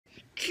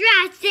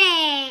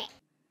Fantastic!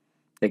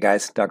 Hey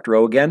guys, Dr.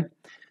 O again.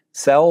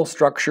 Cell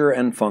structure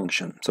and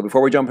function. So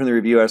before we jump into the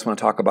review, I just want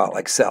to talk about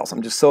like cells.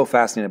 I'm just so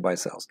fascinated by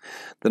cells.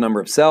 The number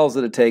of cells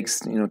that it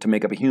takes, to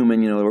make up a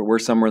human. We're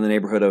somewhere in the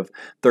neighborhood of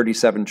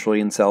 37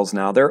 trillion cells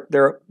now.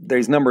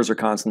 These numbers are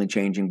constantly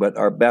changing, but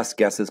our best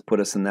guesses put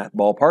us in that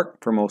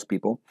ballpark for most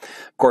people.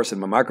 Of course, in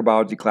my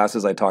microbiology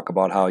classes, I talk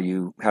about how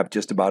you have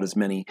just about as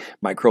many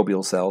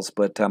microbial cells.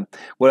 But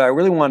what I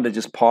really wanted to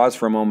just pause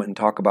for a moment and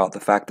talk about the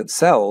fact that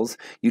cells,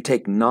 you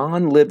take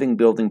non-living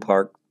building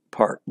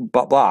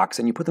blocks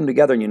and you put them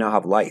together and you now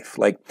have life.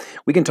 Like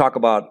we can talk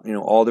about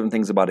all different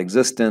things about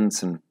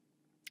existence and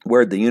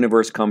where did the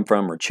universe come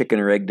from, or chicken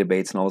or egg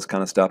debates and all this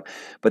kind of stuff.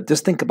 But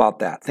just think about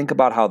that. Think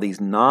about how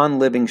these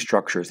non-living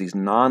structures, these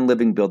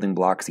non-living building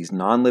blocks, these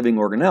non-living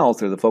organelles,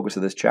 they're the focus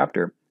of this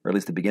chapter, or at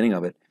least the beginning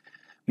of it.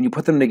 When you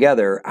put them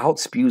together, out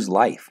spews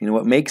life.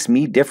 What makes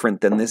me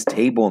different than this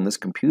table and this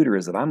computer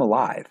is that I'm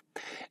alive.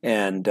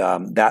 And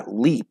that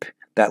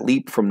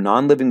leap from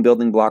non-living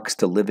building blocks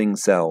to living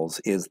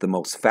cells is the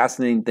most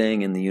fascinating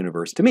thing in the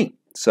universe to me.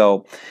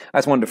 So I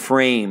just wanted to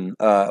frame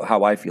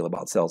how I feel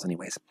about cells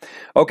anyways.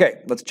 Okay,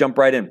 let's jump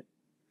right in.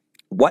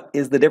 What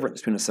is the difference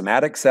between a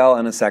somatic cell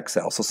and a sex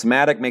cell? So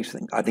somatic makes,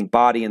 I think,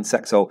 body and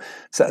sex. So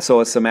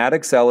a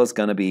somatic cell is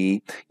going to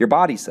be your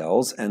body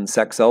cells, and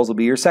sex cells will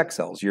be your sex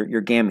cells,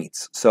 your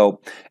gametes.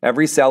 So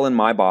every cell in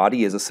my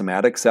body is a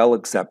somatic cell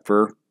except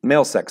for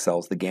male sex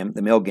cells, the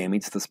male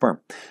gametes, the sperm.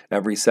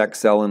 Every sex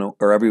cell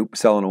every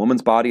cell in a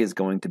woman's body is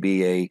going to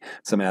be a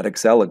somatic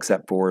cell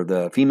except for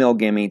the female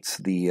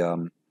gametes,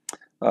 the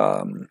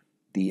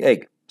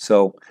egg.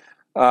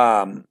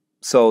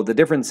 So the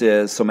difference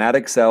is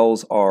somatic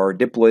cells are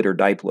diploid or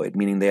diploid,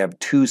 meaning they have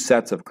two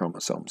sets of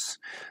chromosomes.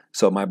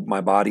 So my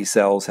body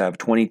cells have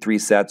 23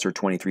 sets or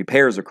 23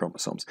 pairs of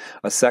chromosomes.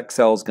 A sex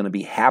cell is going to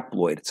be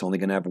haploid. It's only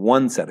going to have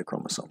one set of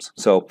chromosomes.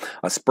 So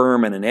a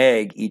sperm and an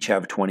egg each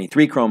have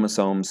 23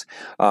 chromosomes.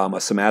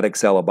 A somatic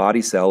cell, a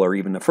body cell, or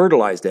even a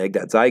fertilized egg,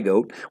 that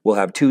zygote, will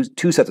have two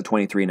sets of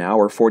 23 now,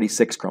 or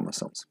 46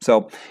 chromosomes.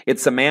 So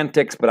it's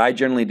semantics, but I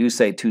generally do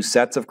say two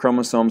sets of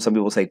chromosomes. Some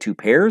people say two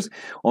pairs.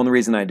 Only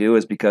reason I do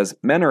is because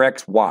men are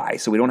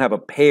XY, so we don't have a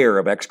pair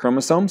of X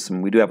chromosomes,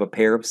 and we do have a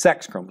pair of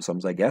sex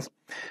chromosomes, I guess,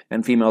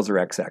 and females are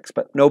XX,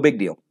 but no big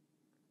deal.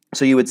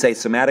 So you would say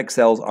somatic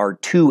cells are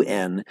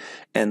 2N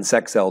and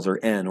sex cells are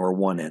N or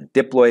 1N,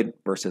 diploid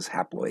versus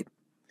haploid.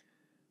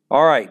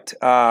 All right,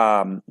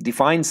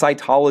 define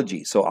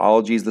cytology. So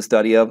cytology is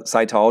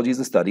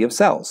the study of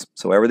cells.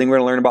 So everything we're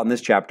going to learn about in this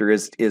chapter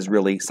is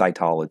really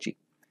cytology.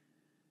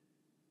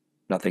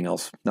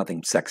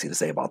 Nothing sexy to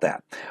say about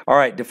that. All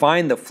right,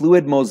 define the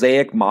fluid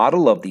mosaic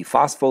model of the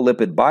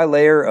phospholipid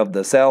bilayer of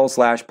the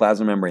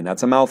cell/plasma membrane.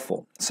 That's a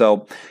mouthful.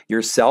 So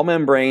your cell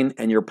membrane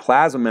and your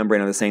plasma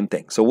membrane are the same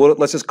thing. So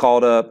let's just call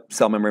it a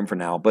cell membrane for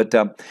now, but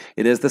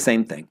it is the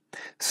same thing.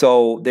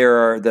 So there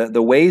are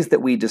the ways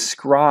that we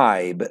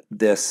describe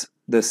this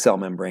cell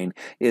membrane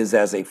is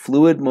as a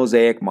fluid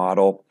mosaic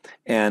model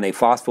and a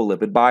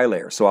phospholipid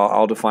bilayer. So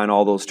I'll define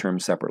all those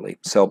terms separately.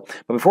 But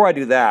before I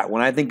do that,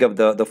 when I think of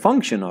the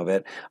function of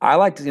it, I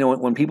like to,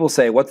 when people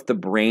say, what's the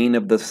brain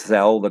of the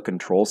cell, the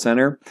control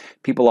center,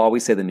 people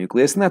always say the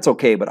nucleus, and that's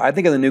okay, but I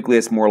think of the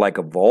nucleus more like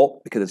a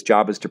vault because its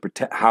job is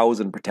to house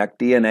and protect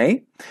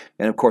DNA,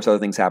 and of course other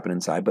things happen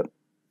inside. But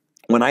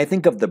when I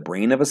think of the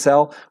brain of a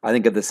cell, I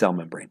think of the cell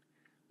membrane.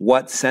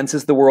 What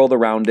senses the world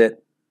around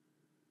it,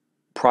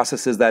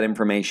 processes that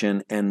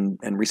information, and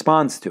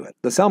responds to it.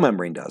 The cell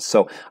membrane does.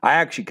 So I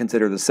actually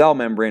consider the cell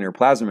membrane or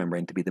plasma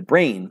membrane to be the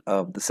brain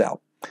of the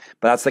cell.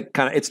 But that's like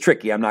it's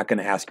tricky. I'm not going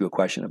to ask you a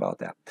question about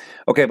that.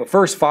 Okay, but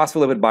first,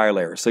 phospholipid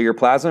bilayer. So your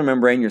plasma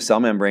membrane, your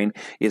cell membrane,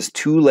 is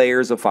two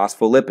layers of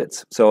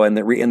phospholipids. So and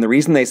the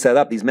reason they set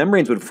up, these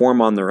membranes would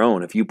form on their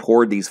own if you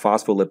poured these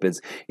phospholipids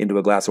into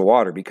a glass of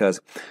water,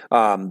 because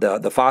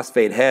the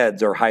phosphate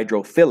heads are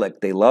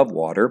hydrophilic. They love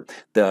water.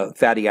 The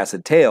fatty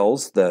acid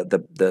tails,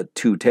 the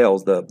two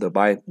tails,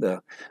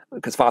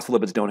 because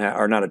phospholipids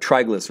are not a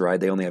triglyceride.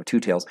 They only have two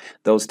tails.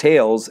 Those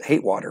tails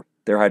hate water.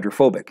 They're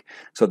hydrophobic.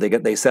 So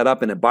they set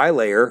up in a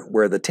bilayer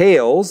where the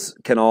tails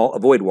can all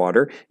avoid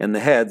water and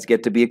the heads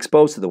get to be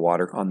exposed to the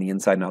water on the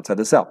inside and outside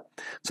the cell.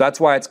 So that's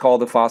why it's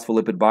called a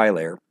phospholipid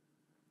bilayer.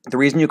 The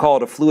reason you call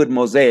it a fluid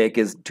mosaic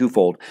is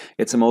twofold.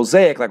 It's a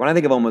mosaic, like when I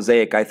think of a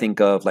mosaic, I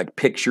think of like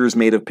pictures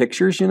made of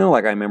pictures,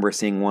 like I remember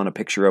seeing a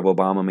picture of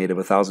Obama made of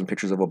 1,000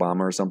 pictures of Obama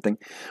or something.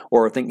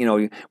 Or think,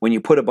 when you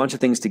put a bunch of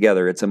things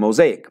together, it's a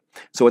mosaic.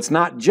 So it's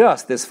not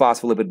just this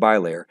phospholipid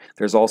bilayer.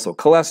 There's also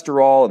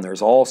cholesterol, and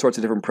there's all sorts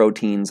of different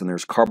proteins, and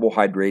there's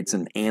carbohydrates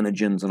and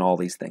antigens and all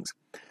these things.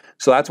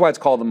 So that's why it's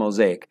called a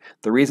mosaic.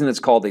 The reason it's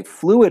called a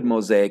fluid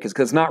mosaic is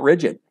because it's not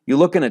rigid. You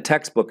look in a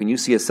textbook and you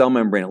see a cell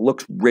membrane, it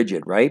looks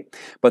rigid, right?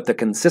 But the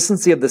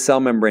consistency of the cell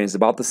membrane is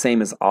about the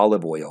same as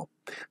olive oil.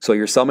 So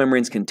your cell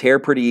membranes can tear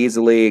pretty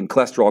easily, and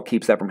cholesterol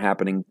keeps that from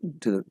happening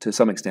to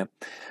some extent.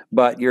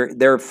 But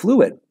they're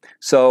fluid.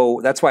 So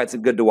that's why it's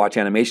good to watch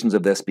animations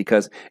of this,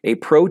 because a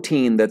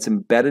protein that's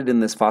embedded in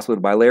this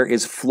phospholipid bilayer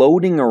is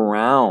floating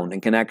around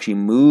and can actually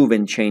move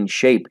and change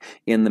shape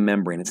in the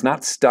membrane. It's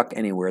not stuck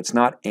anywhere. It's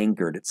not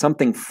anchored. It's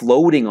something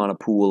floating on a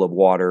pool of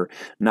water,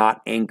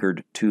 not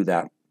anchored to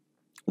that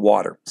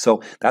water.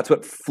 So that's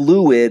what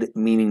fluid,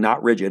 meaning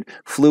not rigid,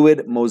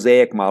 fluid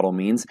mosaic model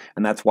means,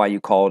 and that's why you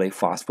call it a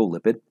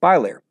phospholipid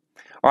bilayer.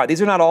 All right,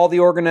 these are not all the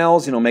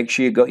organelles. Make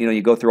sure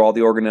you go through all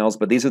the organelles,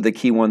 but these are the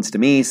key ones to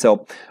me.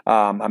 So,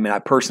 I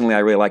personally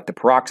really like the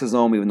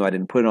peroxisome, even though I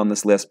didn't put it on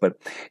this list, but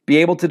be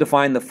able to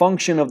define the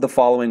function of the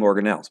following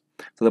organelles.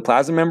 So the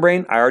plasma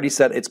membrane, I already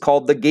said it's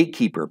called the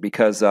gatekeeper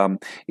because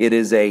it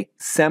is a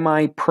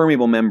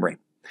semi-permeable membrane.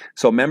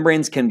 So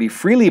membranes can be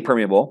freely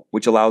permeable,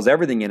 which allows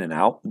everything in and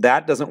out.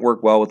 That doesn't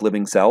work well with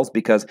living cells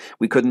because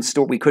we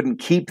couldn't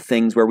keep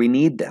things where we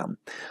need them.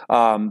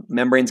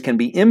 Membranes can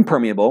be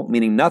impermeable,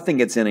 meaning nothing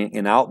gets in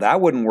and out. That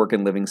wouldn't work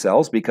in living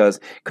cells because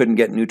couldn't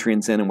get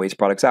nutrients in and waste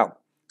products out.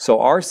 So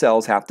our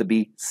cells have to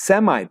be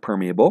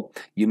semi-permeable.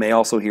 You may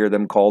also hear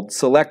them called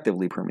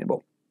selectively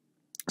permeable.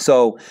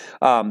 So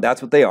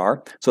that's what they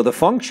are. So the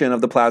function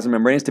of the plasma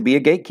membrane is to be a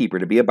gatekeeper,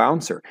 to be a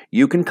bouncer.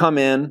 You can come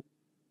in,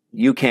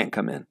 you can't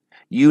come in.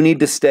 You need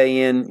to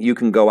stay in, you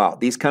can go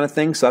out. These kind of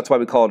things, so that's why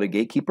we call it a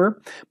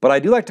gatekeeper. But I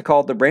do like to call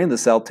it the brain of the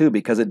cell too,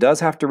 because it does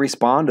have to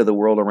respond to the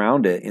world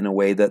around it in a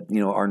way that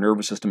our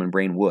nervous system and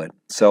brain would.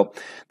 So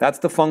that's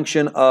the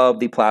function of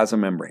the plasma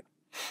membrane.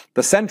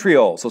 The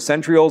centrioles. So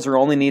centrioles are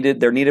only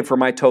needed, they're needed for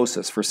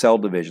mitosis, for cell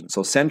division.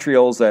 So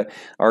centrioles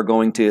they're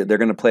going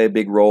to play a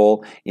big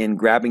role in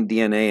grabbing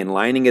DNA and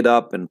lining it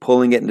up and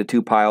pulling it into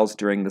two piles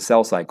during the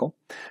cell cycle.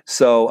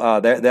 So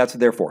that's what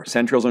they're for.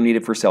 Centrioles are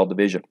needed for cell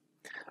division.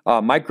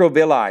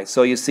 Microvilli.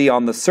 So you see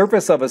on the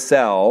surface of a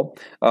cell,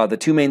 the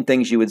two main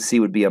things you would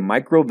see would be a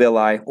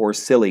microvilli or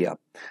cilia.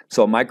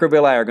 So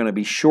microvilli are going to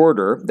be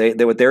shorter.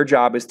 What their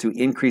job is to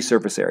increase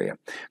surface area.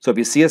 So if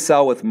you see a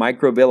cell with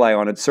microvilli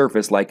on its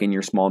surface, like in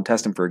your small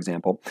intestine, for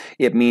example,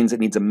 it means it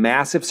needs a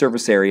massive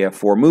surface area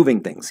for moving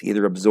things,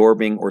 either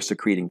absorbing or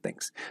secreting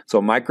things.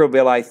 So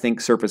microvilli, think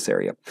surface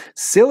area.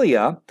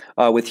 Cilia,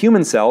 with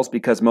human cells,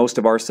 because most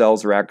of our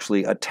cells are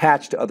actually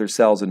attached to other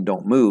cells and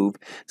don't move,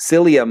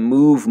 cilia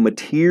move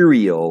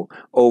material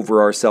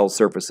over our cell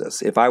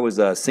surfaces. If I was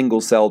a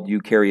single-celled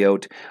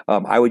eukaryote,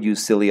 I would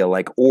use cilia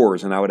like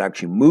oars, and I would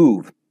actually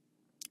move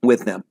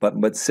with them,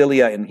 but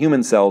cilia in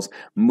human cells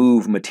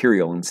move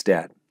material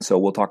instead. So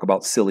we'll talk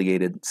about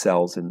ciliated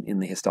cells in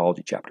the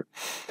histology chapter.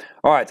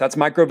 All right, so that's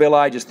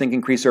microvilli, just think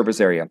increased surface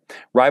area.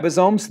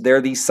 Ribosomes,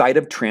 they're the site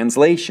of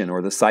translation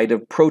or the site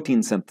of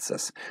protein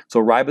synthesis.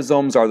 So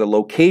ribosomes are the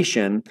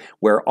location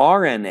where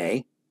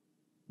RNA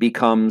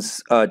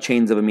becomes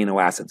chains of amino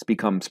acids,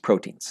 becomes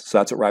proteins. So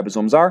that's what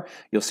ribosomes are.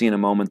 You'll see in a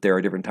moment there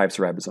are different types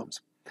of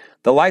ribosomes.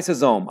 The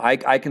lysosome,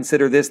 I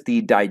consider this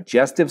the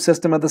digestive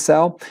system of the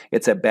cell.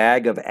 It's a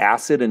bag of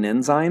acid and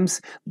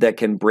enzymes that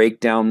can break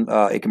down,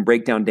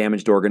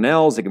 damaged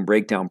organelles, it can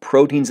break down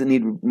proteins that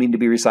need to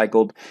be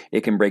recycled,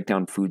 it can break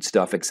down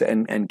foodstuff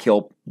and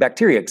kill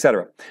bacteria,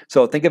 etc.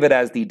 So think of it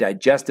as the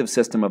digestive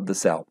system of the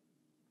cell.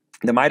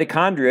 The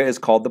mitochondria is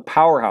called the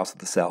powerhouse of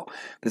the cell.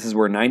 This is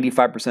where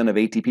 95% of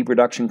ATP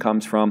production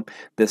comes from.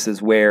 This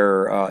is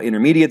where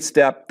intermediate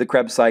step, the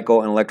Krebs cycle,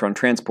 and electron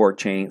transport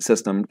chain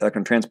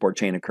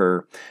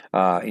occur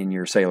in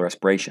your cellular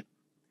respiration.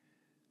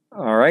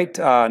 All right.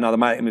 Now,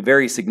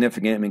 very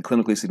significant.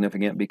 Clinically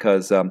significant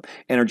because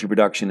energy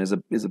production is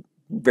a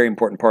very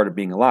important part of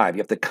being alive.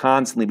 You have to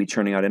constantly be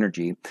churning out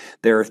energy.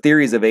 There are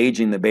theories of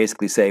aging that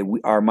basically say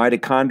our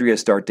mitochondria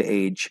start to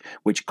age,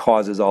 which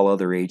causes all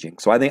other aging.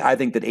 So I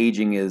think that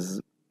aging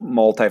is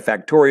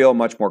multifactorial,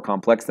 much more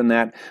complex than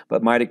that,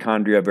 but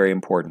mitochondria are very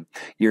important.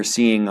 You're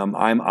seeing, I'm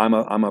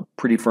a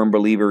pretty firm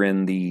believer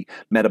in the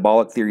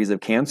metabolic theories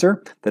of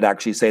cancer that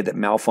actually say that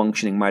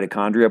malfunctioning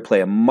mitochondria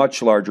play a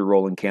much larger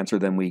role in cancer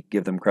than we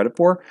give them credit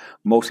for.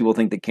 Most people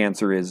think that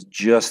cancer is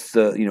just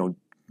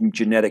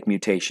genetic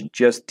mutation,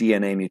 just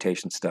DNA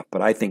mutation stuff.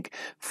 But I think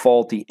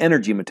faulty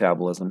energy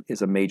metabolism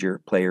is a major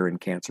player in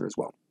cancer as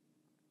well.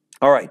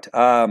 All right,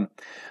 the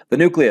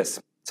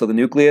nucleus. So the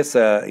nucleus,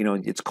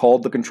 it's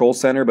called the control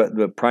center,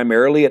 but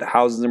primarily it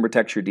houses and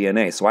protects your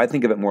DNA. So I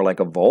think of it more like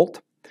a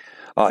vault.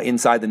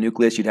 Inside the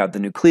nucleus, you'd have the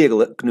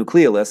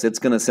nucleolus. It's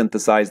going to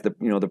synthesize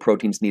the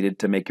proteins needed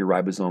to make your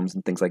ribosomes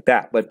and things like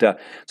that. But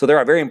so there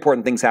are very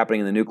important things happening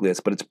in the nucleus,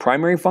 but its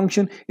primary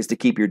function is to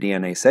keep your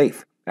DNA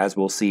safe, as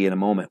we'll see in a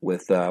moment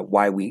with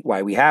why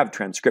we have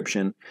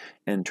transcription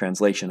and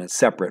translation as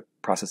separate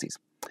processes.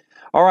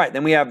 All right,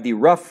 then we have the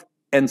rough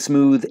and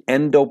smooth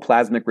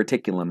endoplasmic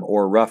reticulum,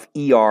 or rough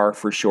ER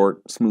for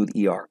short, smooth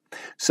ER.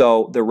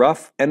 So the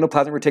rough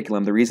endoplasmic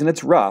reticulum, the reason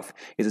it's rough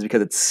is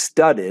because it's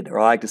studded, or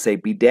I like to say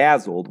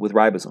bedazzled, with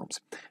ribosomes.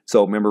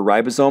 So remember,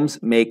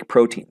 ribosomes make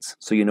proteins.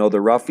 So you know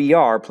the rough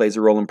ER plays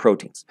a role in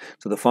proteins.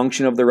 So the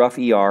function of the rough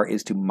ER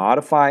is to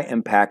modify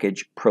and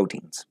package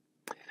proteins.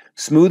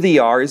 Smooth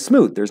ER is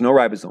smooth. There's no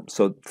ribosomes,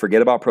 so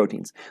forget about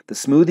proteins. The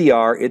smooth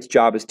ER, its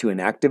job is to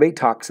inactivate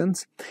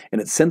toxins, and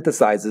it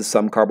synthesizes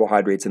some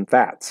carbohydrates and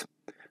fats.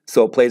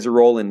 So it plays a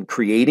role in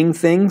creating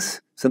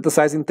things,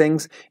 synthesizing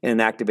things, and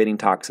inactivating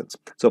toxins.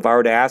 So if I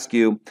were to ask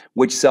you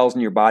which cells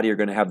in your body are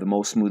going to have the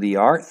most smooth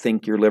ER,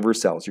 think your liver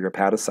cells, your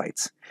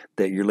hepatocytes.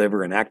 That your liver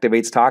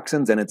inactivates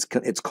toxins, and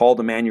it's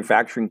called a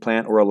manufacturing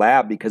plant or a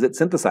lab because it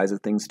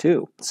synthesizes things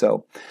too.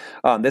 So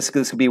this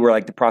could be where,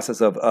 like, the process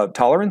of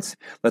tolerance.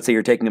 Let's say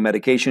you're taking a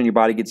medication, your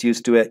body gets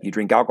used to it. You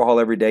drink alcohol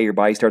every day, your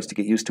body starts to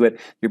get used to it.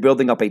 You're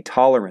building up a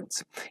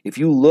tolerance. If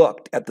you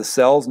looked at the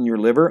cells in your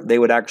liver, they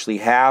would actually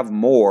have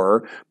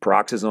more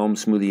peroxisome,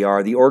 smooth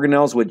ER. The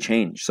organelles would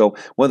change. So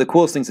one of the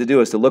coolest things to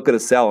do is to look at a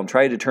cell and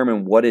try to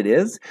determine what it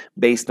is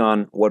based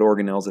on what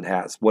organelles it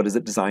has. What is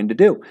it designed to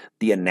do?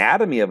 The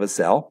anatomy of a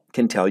cell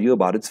can tell you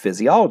about its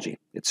physiology.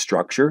 Its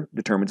structure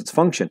determines its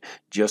function,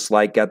 just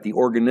like at the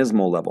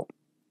organismal level.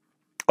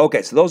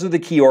 Okay, so those are the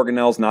key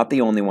organelles, not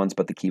the only ones,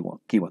 but the key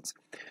ones.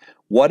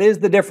 What is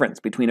the difference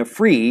between a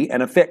free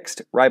and a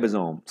fixed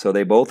ribosome? So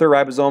they both are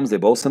ribosomes, they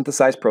both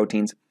synthesize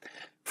proteins.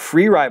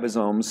 Free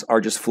ribosomes are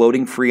just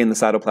floating free in the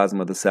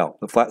cytoplasm of the cell.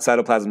 The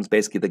cytoplasm is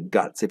basically the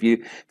guts. If you're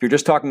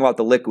just talking about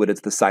the liquid,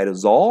 it's the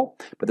cytosol,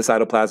 but the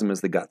cytoplasm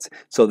is the guts.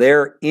 So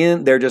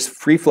they're just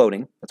free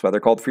floating. That's why they're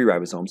called free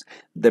ribosomes.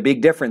 The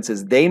big difference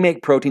is they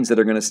make proteins that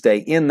are going to stay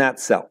in that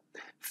cell.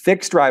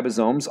 Fixed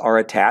ribosomes are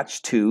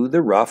attached to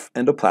the rough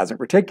endoplasmic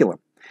reticulum.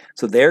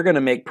 So they're going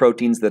to make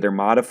proteins that are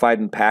modified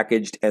and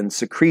packaged and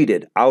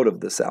secreted out of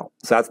the cell.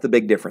 So that's the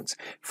big difference.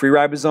 Free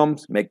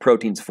ribosomes make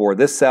proteins for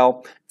this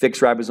cell.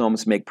 Fixed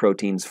ribosomes make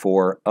proteins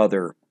for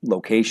other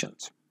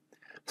locations.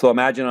 So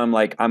imagine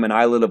I'm an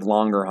islet of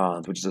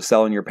Langerhans, which is a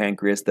cell in your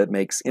pancreas that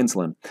makes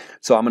insulin.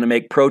 So I'm going to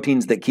make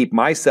proteins that keep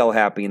my cell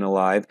happy and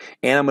alive,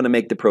 and I'm going to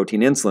make the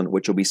protein insulin,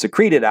 which will be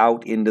secreted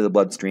out into the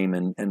bloodstream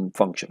and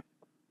function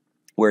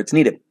where it's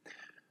needed.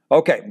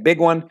 Okay, big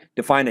one,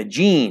 define a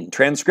gene,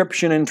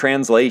 transcription and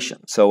translation.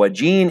 So a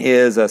gene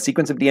is a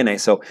sequence of DNA.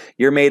 So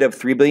you're made of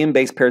 3 billion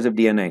base pairs of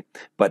DNA,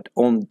 but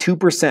only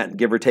 2%,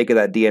 give or take, of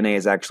that DNA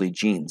is actually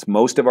genes.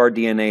 Most of our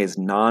DNA is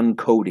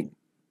non-coding.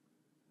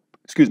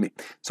 Excuse me.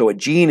 So a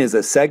gene is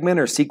a segment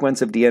or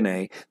sequence of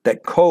DNA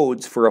that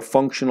codes for a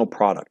functional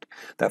product.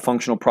 That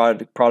functional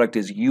product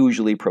is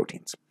usually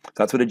proteins. So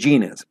that's what a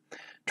gene is.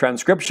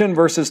 Transcription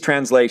versus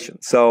translation.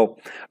 So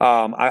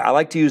I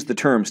like to use the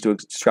terms to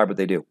describe what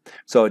they do.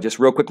 So just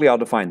real quickly, I'll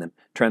define them.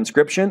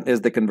 Transcription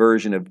is the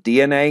conversion of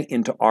DNA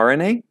into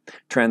RNA.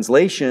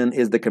 Translation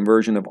is the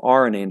conversion of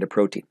RNA into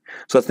protein.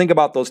 So let's think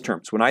about those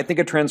terms. When I think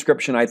of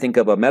transcription, I think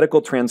of a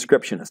medical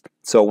transcriptionist.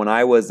 So when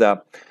I was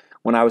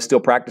still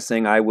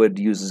practicing, I would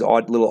use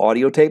little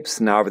audio tapes.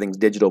 Now everything's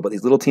digital, but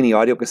these little teeny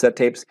audio cassette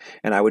tapes,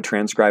 and I would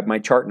transcribe my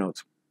chart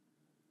notes.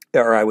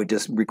 Or I would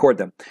just record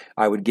them.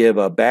 I would give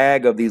a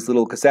bag of these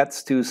little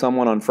cassettes to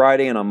someone on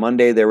Friday, and on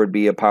Monday there would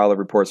be a pile of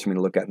reports for me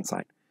to look at and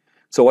sign.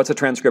 So what's a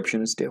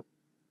transcriptionist do?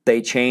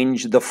 They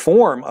change the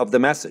form of the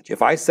message.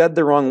 If I said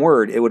the wrong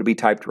word, it would be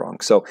typed wrong.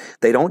 So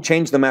they don't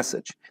change the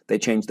message. They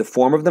change the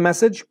form of the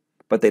message,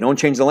 but they don't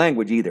change the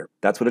language either.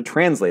 That's what a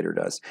translator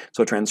does.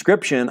 So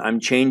transcription,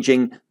 I'm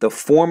changing the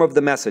form of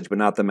the message, but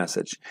not the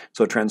message.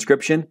 So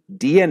transcription,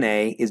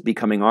 DNA is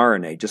becoming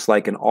RNA, just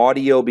like an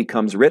audio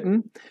becomes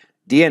written.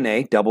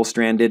 DNA,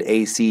 double-stranded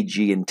A, C,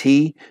 G, and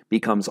T,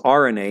 becomes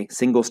RNA,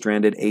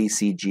 single-stranded A,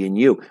 C, G, and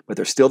U. But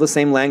they're still the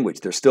same language.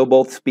 They're still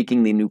both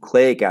speaking the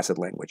nucleic acid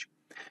language.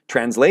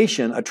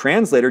 Translation, a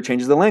translator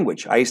changes the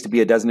language. I used to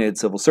be a designated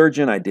civil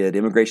surgeon. I did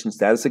immigration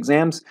status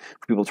exams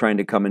for people trying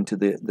to come into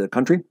the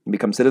country and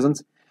become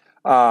citizens.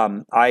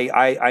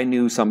 I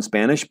knew some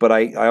Spanish, but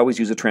I always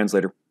use a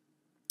translator.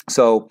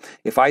 So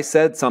if I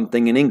said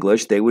something in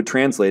English, they would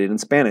translate it in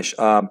Spanish.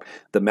 The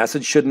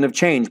message shouldn't have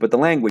changed, but the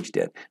language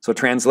did. So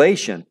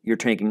translation, you're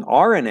taking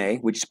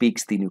RNA, which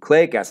speaks the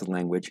nucleic acid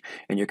language,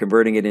 and you're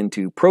converting it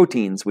into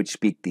proteins, which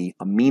speak the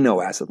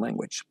amino acid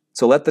language.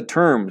 So let the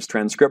terms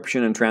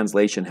transcription and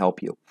translation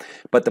help you.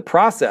 But the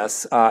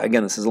process,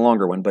 again, this is a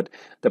longer one, but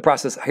the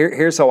process,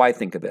 here's how I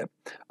think of it.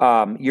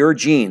 Your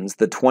genes,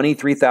 the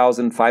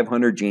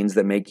 23,500 genes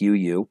that make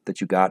you,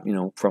 that you got,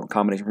 from a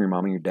combination from your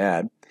mom and your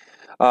dad,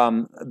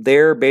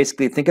 they're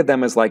basically, think of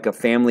them as like a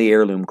family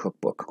heirloom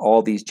cookbook.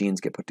 All these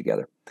genes get put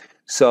together.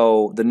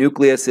 So the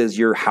nucleus is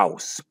your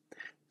house.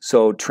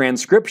 So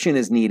transcription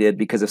is needed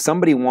because if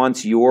somebody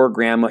wants your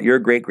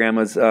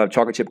great-grandma's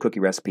chocolate chip cookie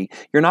recipe,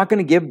 you're not going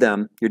to give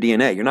them your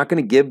DNA. You're not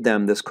going to give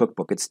them this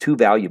cookbook. It's too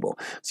valuable.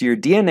 So your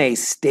DNA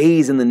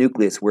stays in the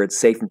nucleus where it's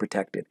safe and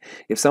protected.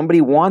 If somebody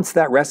wants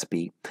that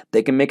recipe,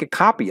 they can make a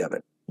copy of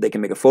it. They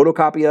can make a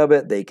photocopy of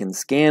it, they can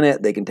scan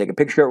it, they can take a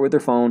picture of it with their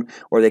phone,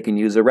 or they can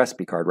use a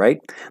recipe card,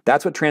 right?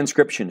 That's what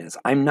transcription is.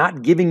 I'm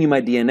not giving you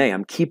my DNA.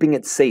 I'm keeping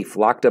it safe,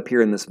 locked up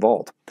here in this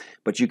vault.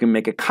 But you can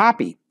make a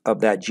copy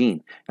of that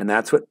gene, and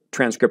that's what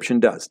transcription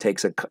does.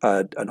 Takes an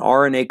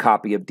RNA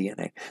copy of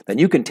DNA. Then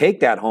you can take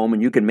that home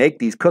and you can make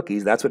these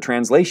cookies. That's what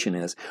translation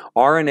is.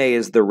 RNA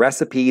is the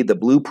recipe, the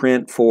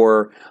blueprint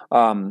for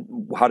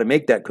how to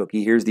make that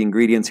cookie. Here's the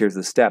ingredients, here's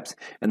the steps,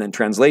 and then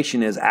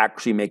translation is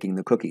actually making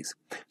the cookies.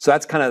 So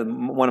that's kind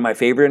of one of my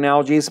favorite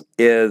analogies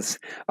is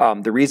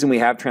the reason we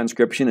have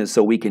transcription is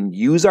so we can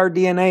use our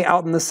DNA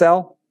out in the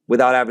cell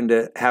without having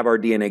to have our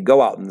DNA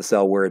go out in the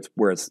cell where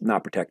it's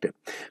not protected.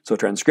 So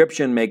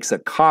transcription makes a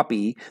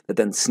copy that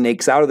then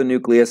snakes out of the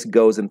nucleus,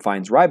 goes and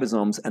finds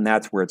ribosomes, and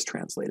that's where it's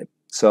translated.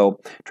 So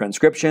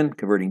transcription,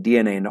 converting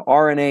DNA into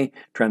RNA,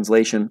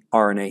 translation,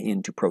 RNA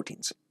into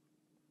proteins.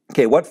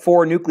 Okay, what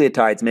 4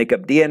 nucleotides make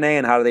up DNA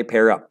and how do they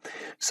pair up?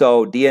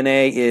 So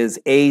DNA is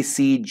A,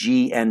 C,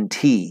 G, and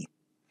T.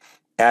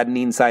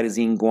 Adenine,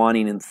 cytosine,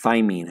 guanine, and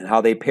thymine. And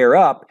how they pair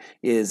up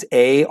is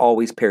A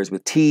always pairs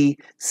with T,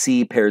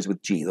 C pairs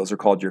with G. Those are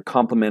called your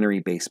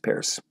complementary base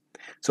pairs.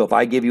 So if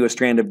I give you a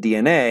strand of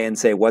DNA and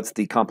say, what's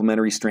the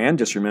complementary strand?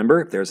 Just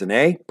remember, if there's an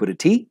A, put a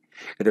T.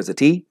 If there's a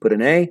T, put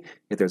an A.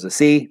 If there's a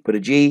C, put a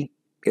G.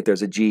 If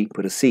there's a G,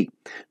 put a C.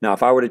 Now,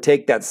 if I were to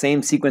take that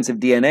same sequence of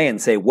DNA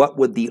and say, what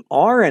would the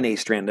RNA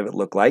strand of it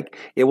look like?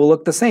 It will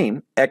look the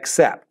same,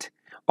 except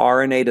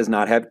RNA does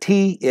not have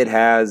T, it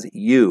has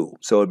U.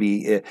 So it'd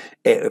be,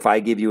 if I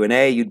give you an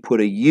A, you'd put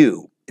a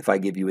U. If I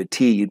give you a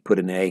T, you'd put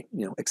an A,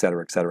 et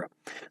cetera, et cetera.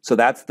 So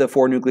that's the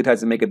 4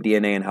 nucleotides that make up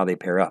DNA and how they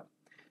pair up.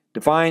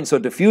 Define, so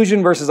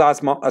diffusion versus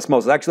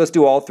osmosis. Actually, let's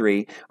do all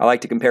 3. I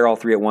like to compare all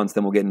 3 at once,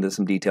 then we'll get into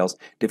some details.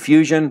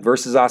 Diffusion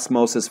versus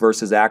osmosis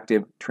versus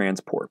active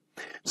transport.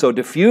 So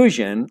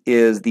diffusion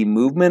is the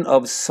movement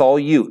of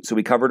solute. So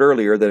we covered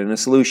earlier that in a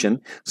solution,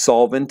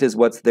 solvent is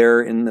what's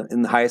there in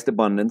the highest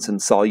abundance,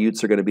 and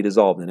solutes are going to be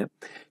dissolved in it.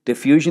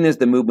 Diffusion is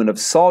the movement of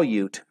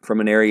solute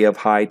from an area of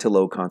high to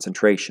low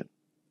concentration.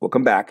 We'll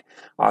come back.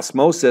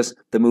 Osmosis,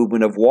 the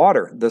movement of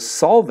water, the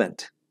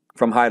solvent,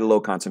 from high to low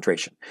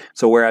concentration.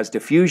 So whereas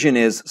diffusion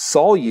is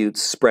solutes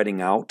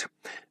spreading out,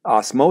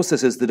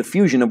 osmosis is the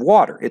diffusion of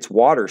water. It's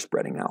water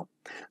spreading out.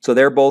 So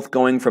they're both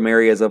going from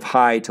areas of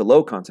high to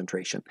low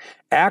concentration.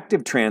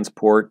 Active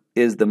transport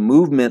is the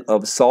movement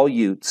of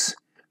solutes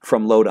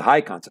from low to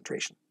high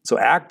concentration. So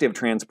active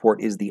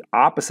transport is the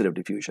opposite of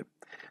diffusion.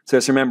 So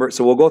just remember,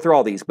 so we'll go through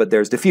all these, but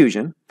there's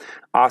diffusion.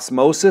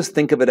 Osmosis,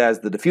 think of it as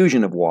the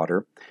diffusion of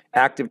water.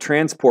 Active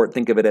transport,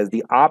 think of it as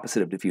the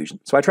opposite of diffusion.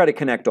 So I try to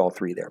connect all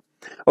 3 there.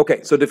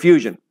 Okay, so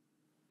diffusion.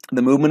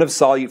 The movement of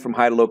solute from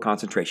high to low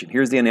concentration.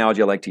 Here's the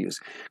analogy I like to use.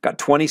 Got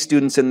 20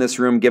 students in this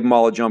room, give them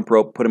all a jump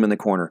rope, put them in the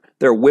corner.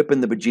 They're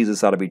whipping the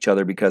bejesus out of each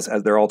other because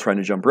as they're all trying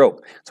to jump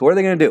rope. So what are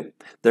they going to do?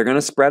 They're going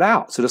to spread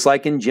out. So just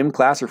like in gym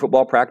class or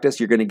football practice,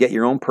 you're going to get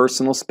your own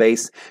personal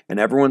space and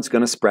everyone's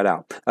going to spread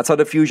out. That's how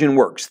diffusion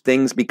works.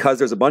 Things, because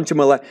there's a bunch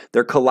of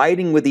they're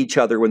colliding with each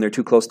other when they're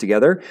too close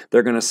together,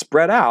 they're going to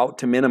spread out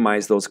to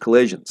minimize those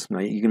collisions. Now,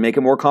 you can make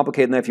it more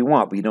complicated than that if you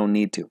want, but you don't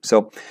need to.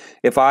 So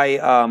if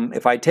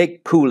I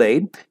take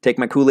Kool-Aid, take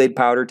my Kool-Aid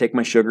powder, take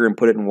my sugar, and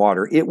put it in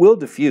water, it will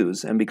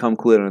diffuse and become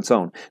Kool-Aid on its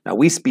own. Now,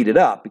 we speed it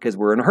up because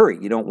we're in a hurry.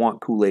 You don't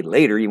want Kool-Aid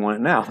later, you want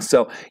it now.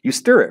 So you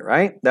stir it,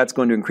 right? That's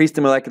going to increase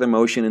the molecular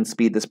motion and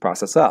speed this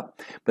process up.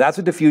 But that's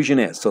what diffusion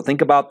is. So think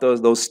about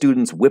those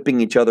students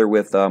whipping each other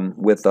with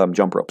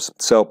jump ropes.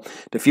 So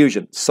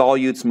diffusion,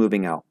 solutes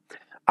moving out.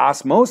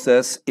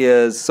 Osmosis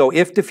is, so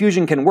if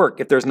diffusion can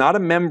work, if there's not a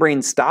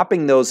membrane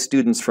stopping those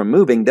students from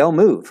moving, they'll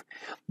move.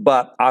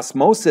 But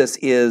osmosis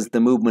is the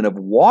movement of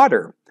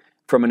water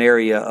from an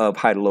area of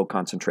high to low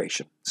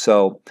concentration.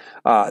 So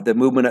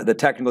the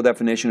technical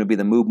definition would be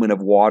the movement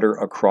of water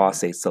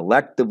across a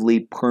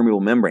selectively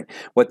permeable membrane.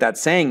 What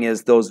that's saying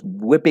is those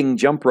whipping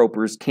jump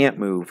ropers can't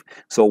move,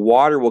 so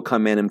water will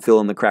come in and fill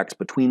in the cracks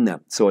between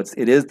them. So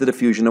it is the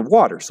diffusion of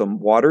water. So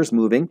water is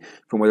moving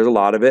from where there's a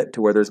lot of it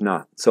to where there's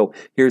not. So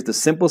here's the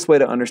simplest way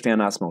to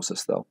understand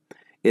osmosis, though.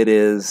 It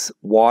is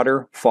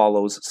water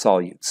follows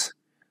solutes.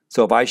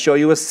 So if I show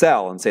you a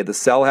cell and say the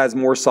cell has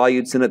more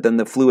solutes in it than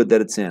the fluid that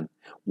it's in,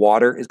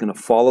 water is going to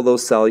follow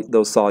those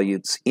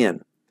solutes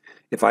in.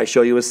 If I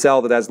show you a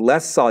cell that has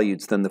less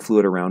solutes than the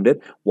fluid around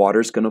it, water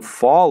is going to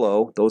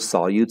follow those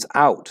solutes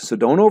out. So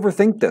don't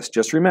overthink this.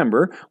 Just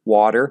remember,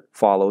 water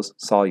follows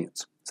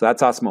solutes. So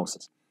that's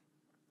osmosis.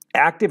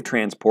 Active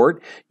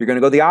transport, you're going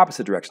to go the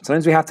opposite direction.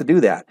 Sometimes we have to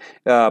do that.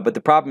 But the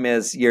problem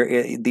is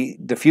the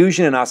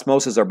diffusion and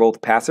osmosis are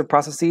both passive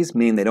processes,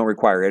 meaning they don't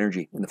require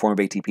energy in the form of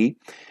ATP.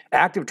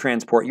 Active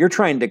transport, you're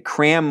trying to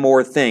cram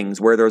more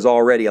things where there's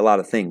already a lot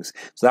of things.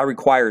 So that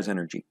requires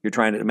energy. You're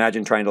trying to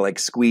imagine trying to like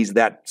squeeze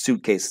that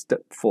suitcase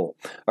full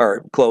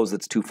or clothes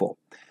that's too full.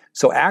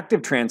 So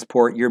active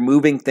transport, you're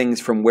moving things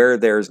from where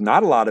there's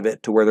not a lot of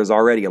it to where there's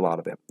already a lot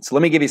of it. So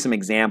let me give you some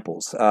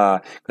examples,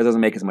 because it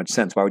doesn't make as much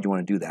sense. Why would you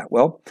want to do that?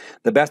 Well,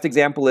 the best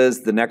example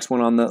is the next one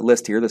on the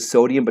list here, the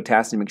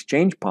sodium-potassium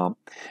exchange pump,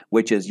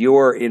 which is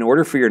in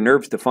order for your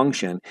nerves to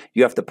function,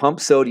 you have to pump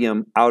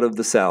sodium out of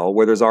the cell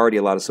where there's already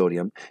a lot of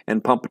sodium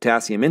and pump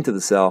potassium into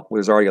the cell where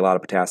there's already a lot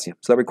of potassium.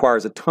 So that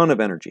requires a ton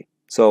of energy.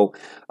 So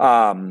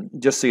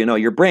just so you know,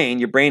 your brain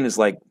is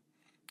like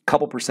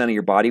couple percent of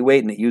your body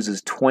weight, and it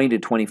uses 20 to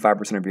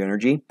 25% of your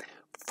energy.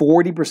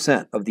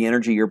 40% of the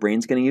energy your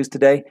brain's going to use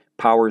today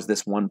powers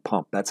this one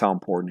pump. That's how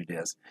important it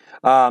is.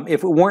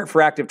 If it weren't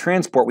for active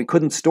transport, we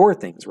couldn't store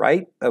things,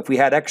 right? If we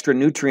had extra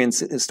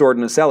nutrients stored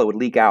in a cell, it would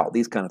leak out,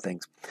 these kind of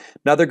things.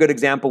 Another good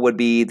example would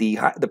be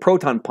the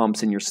proton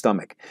pumps in your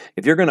stomach.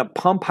 If you're going to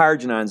pump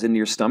hydrogen ions into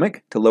your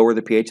stomach to lower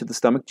the pH of the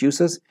stomach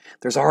juices,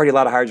 there's already a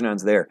lot of hydrogen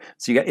ions there.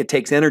 So it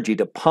takes energy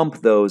to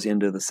pump those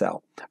into the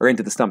cell or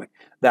into the stomach.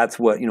 That's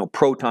what,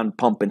 proton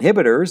pump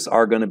inhibitors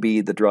are going to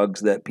be the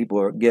drugs that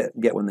people get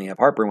when they have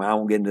heartburn. I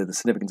won't get into the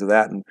significance of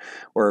that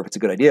or if it's a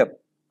good idea.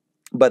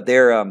 But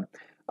they're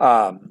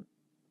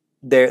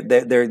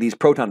these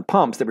proton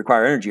pumps that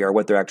require energy are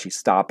what they're actually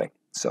stopping.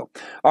 So,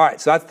 all right,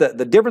 so that's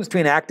the difference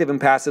between active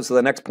and passive. So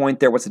the next point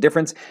there, what's the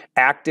difference?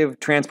 Active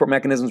transport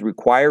mechanisms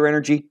require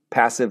energy.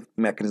 Passive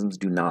mechanisms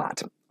do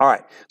not. All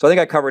right, so I think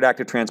I covered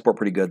active transport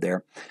pretty good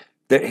there.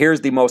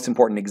 Here's the most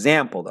important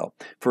example, though.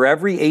 For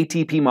every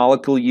ATP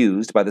molecule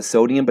used by the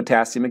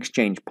sodium-potassium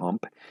exchange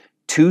pump,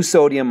 2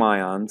 sodium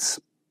ions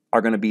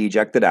are going to be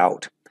ejected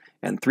out,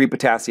 and 3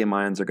 potassium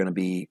ions are going to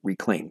be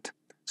reclaimed.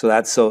 So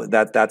that's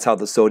how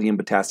the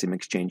sodium-potassium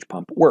exchange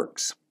pump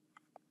works.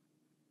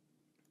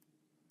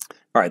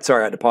 All right,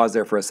 sorry, I had to pause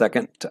there for a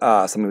second.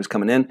 Somebody was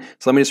coming in.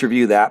 So let me just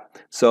review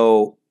that.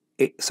 So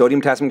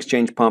sodium-potassium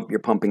exchange pump, you're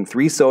pumping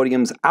 3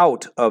 sodiums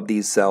out of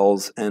these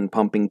cells and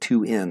pumping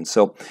 2 in.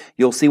 So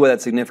you'll see why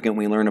that's significant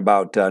when we learn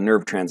about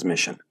nerve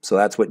transmission. So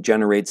that's what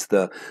generates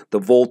the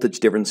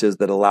voltage differences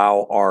that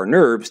allow our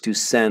nerves to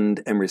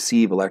send and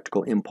receive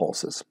electrical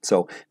impulses.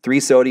 So 3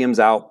 sodiums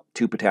out,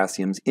 2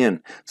 potassiums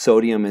in.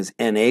 Sodium is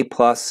Na+,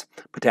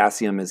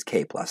 potassium is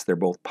K+. They're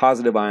both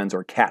positive ions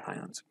or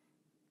cations.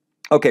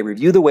 Okay,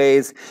 review the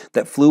ways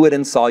that fluid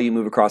and solute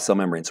move across cell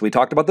membranes. So we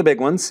talked about the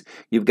big ones.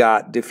 You've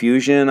got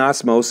diffusion and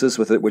osmosis,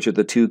 which are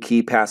the 2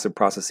 key passive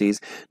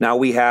processes. Now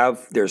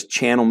there's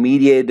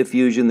channel-mediated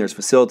diffusion, there's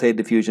facilitated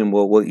diffusion.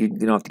 You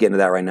don't have to get into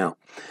that right now.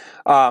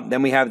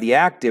 Then we have the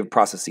active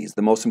processes.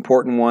 The most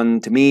important one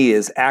to me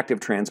is active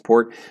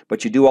transport,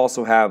 but you do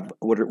also have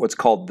what's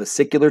called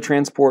vesicular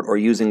transport, or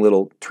using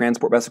little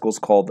transport vesicles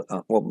called,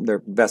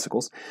 they're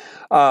vesicles.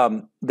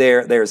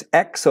 There's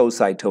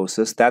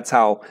exocytosis. That's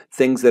how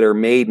things that are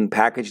made and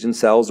packaged in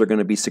cells are going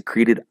to be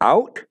secreted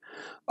out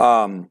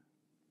through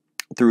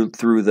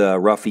the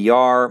rough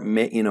ER,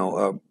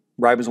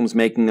 ribosomes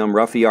making them,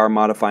 rough ER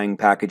modifying,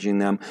 packaging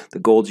them, the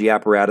Golgi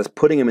apparatus,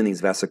 putting them in these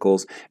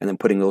vesicles, and then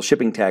putting little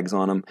shipping tags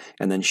on them,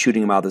 and then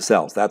shooting them out of the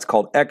cells. That's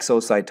called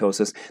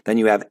exocytosis. Then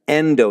you have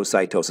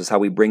endocytosis, how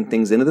we bring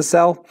things into the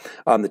cell.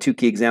 The 2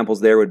 key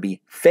examples there would be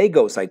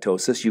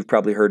phagocytosis. You've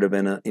probably heard of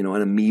an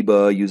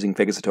amoeba using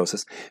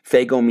phagocytosis.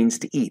 Phago means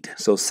to eat.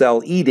 So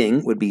cell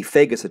eating would be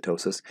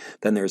phagocytosis.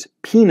 Then there's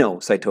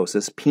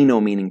penocytosis, peno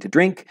meaning to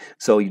drink,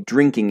 so you're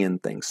drinking in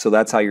things. So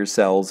that's how your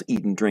cells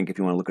eat and drink, if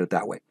you want to look at it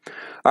that way.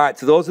 All right,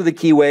 so those are the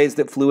key ways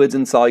that fluids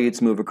and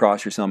solutes move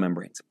across your cell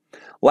membranes.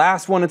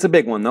 Last one, it's a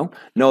big one though.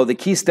 Know the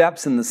key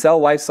steps in the cell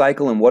life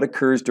cycle and what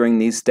occurs during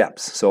these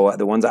steps. So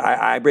the ones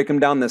I break them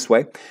down this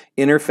way: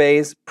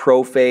 interphase,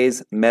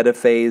 prophase,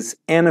 metaphase,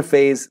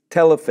 anaphase,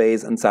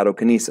 telophase, and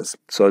cytokinesis.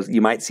 So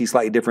you might see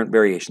slightly different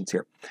variations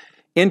here.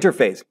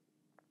 Interphase.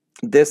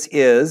 This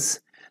is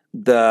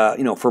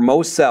for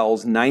most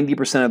cells,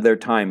 90% of their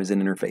time is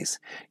in interphase.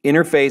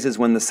 Interphase is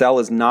when the cell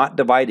is not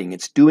dividing;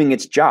 it's doing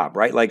its job,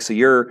 right? Like, so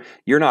you're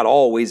not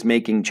always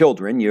making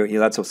children.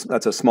 That's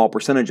a small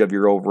percentage of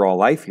your overall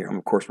life here.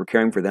 Of course, we're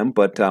caring for them,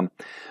 but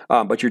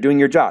you're doing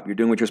your job. You're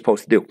doing what you're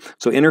supposed to do.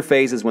 So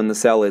interphase is when the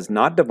cell is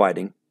not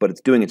dividing, but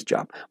it's doing its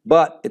job.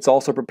 But it's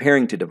also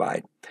preparing to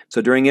divide.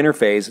 So during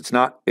interphase, it's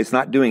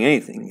not doing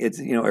anything. It's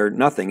or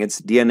nothing.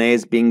 Its DNA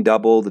is being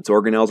doubled. Its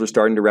organelles are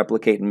starting to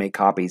replicate and make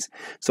copies.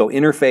 So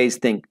interphase,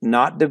 think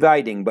not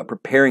dividing, but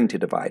preparing to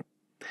divide.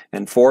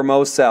 And for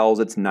most cells,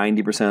 it's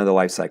 90% of the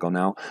life cycle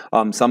now.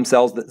 Some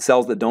cells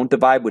that don't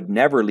divide would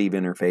never leave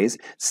interphase.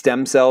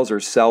 Stem cells are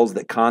cells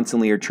that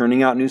constantly are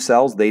churning out new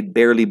cells. They'd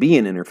barely be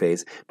in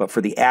interphase. But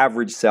for the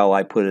average cell,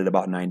 I put it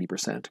about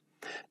 90%.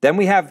 Then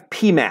we have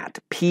PMAT,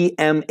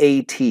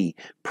 P-M-A-T,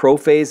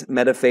 prophase,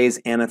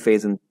 metaphase,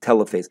 anaphase, and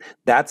telophase.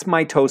 That's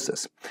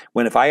mitosis.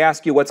 If I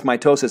ask you what's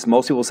mitosis,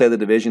 most people say the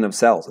division of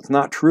cells. It's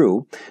not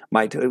true.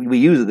 We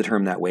use the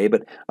term that way,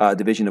 but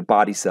division of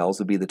body cells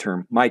would be the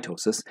term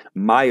mitosis.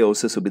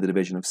 Meiosis would be the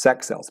division of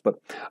sex cells. But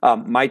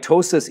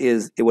mitosis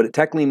is, what it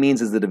technically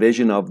means is the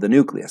division of the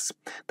nucleus.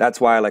 That's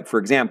why, like, for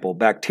example,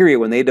 bacteria,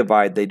 when they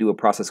divide, they do a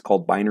process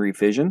called binary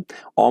fission.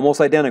 Almost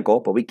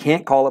identical, but we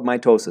can't call it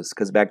mitosis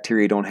because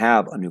bacteria don't have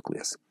have a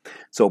nucleus.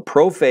 So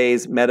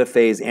prophase,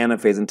 metaphase,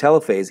 anaphase, and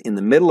telophase, in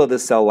the middle of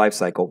this cell life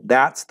cycle,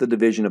 that's the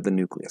division of the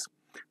nucleus.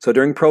 So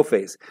during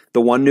prophase,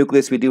 the one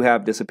nucleus we do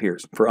have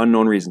disappears for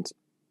unknown reasons.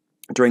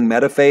 During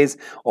metaphase,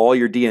 all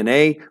your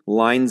DNA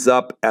lines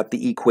up at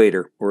the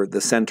equator, or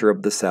the center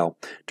of the cell.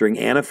 During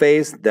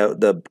anaphase,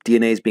 the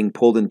DNA is being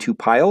pulled in two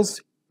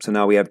piles. So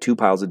now we have two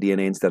piles of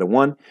DNA instead of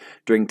one.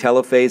 During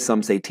telophase,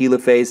 some say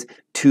telophase,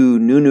 two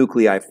new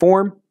nuclei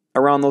form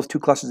around those two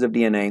clusters of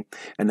DNA,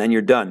 and then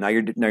you're done. Now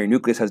your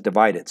nucleus has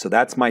divided. So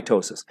that's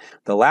mitosis.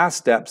 The last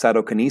step,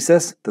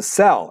 cytokinesis, the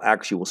cell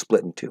actually will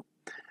split in two.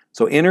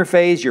 So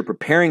interphase, you're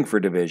preparing for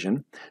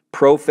division.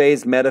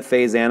 Prophase,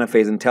 metaphase,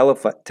 anaphase, and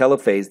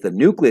telophase, the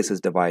nucleus is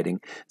dividing.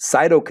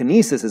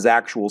 Cytokinesis is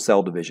actual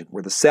cell division,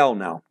 where the cell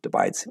now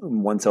divides.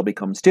 One cell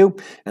becomes two,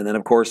 and then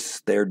of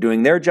course they're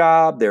doing their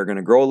job. They're going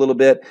to grow a little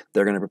bit.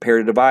 They're going to prepare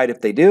to divide if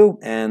they do,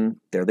 and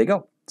there they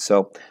go.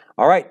 So,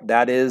 all right,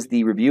 that is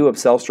the review of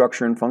cell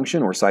structure and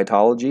function, or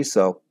cytology.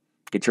 So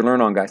get your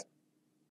learn on, guys.